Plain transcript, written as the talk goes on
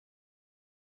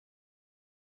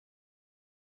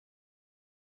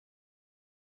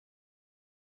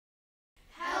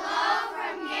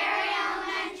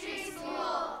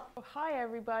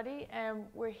everybody.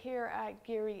 We're here at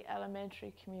Geary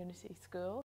Elementary Community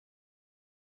School,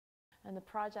 and the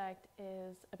project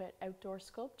is about outdoor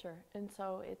sculpture, and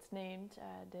so it's named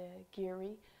the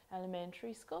Geary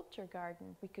Elementary Sculpture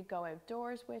Garden. We could go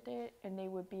outdoors with it and they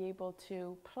would be able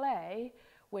to play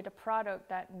with a product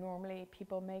that normally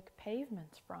people make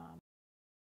pavements from.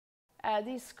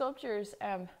 These sculptures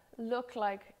look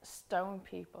like stone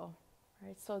people.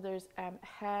 Right, so there's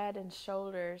head and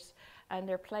shoulders, and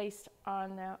they're placed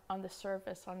on the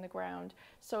surface, on the ground.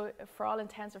 So for all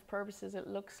intents and purposes, it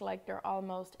looks like they're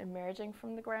almost emerging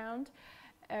from the ground.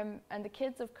 And the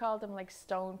kids have called them like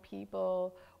stone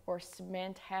people or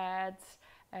cement heads.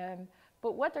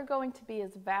 But what they're going to be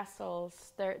is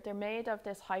vessels. They're made of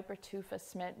this hypertufa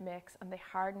cement mix, and they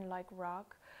harden like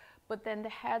rock. But then the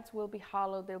heads will be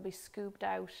hollow, they'll be scooped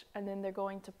out, and then they're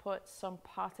going to put some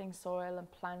potting soil and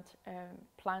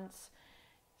plants,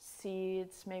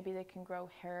 seeds, maybe they can grow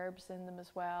herbs in them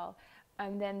as well,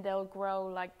 and then they'll grow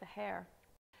like the hair.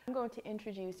 I'm going to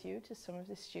introduce you to some of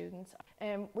the students.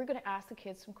 We're going to ask the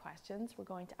kids some questions. We're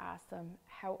going to ask them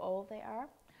how old they are,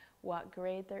 what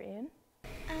grade they're in.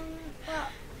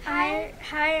 Hi,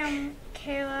 I'm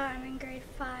Kayla. I'm in grade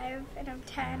 5 and I'm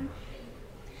 10.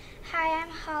 Hi, I'm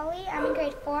Holly. I'm in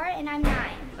grade 4 and I'm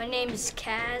 9. My name is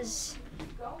Kaz.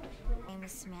 My name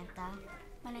is Samantha.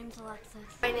 My name is Alexis.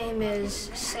 My name is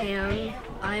Sam.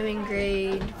 I'm in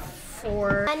grade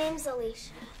 4. My name is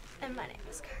Alicia. And my name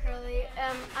is Carly.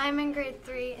 I'm in grade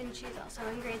 3 and she's also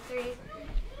in grade 3.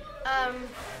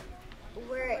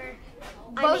 We're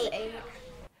both 8.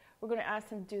 We're going to ask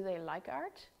them, do they like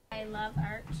art? I love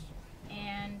art,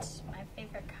 and my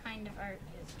favorite kind of art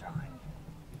is drawing.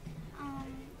 I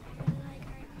really like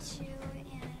art too,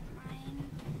 and mine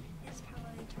is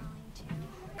probably drawing too.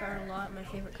 Art a lot. My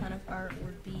favorite kind of art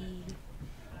would be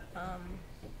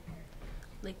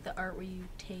like the art where you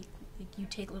take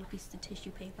little pieces of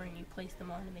tissue paper and you place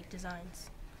them on to make designs.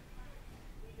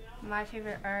 My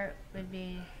favorite art would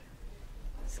be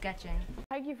sketching.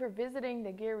 Thank you for visiting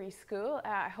the Geary School.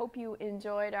 I hope you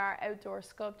enjoyed our outdoor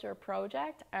sculpture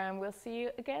project, and we'll see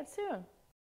you again soon.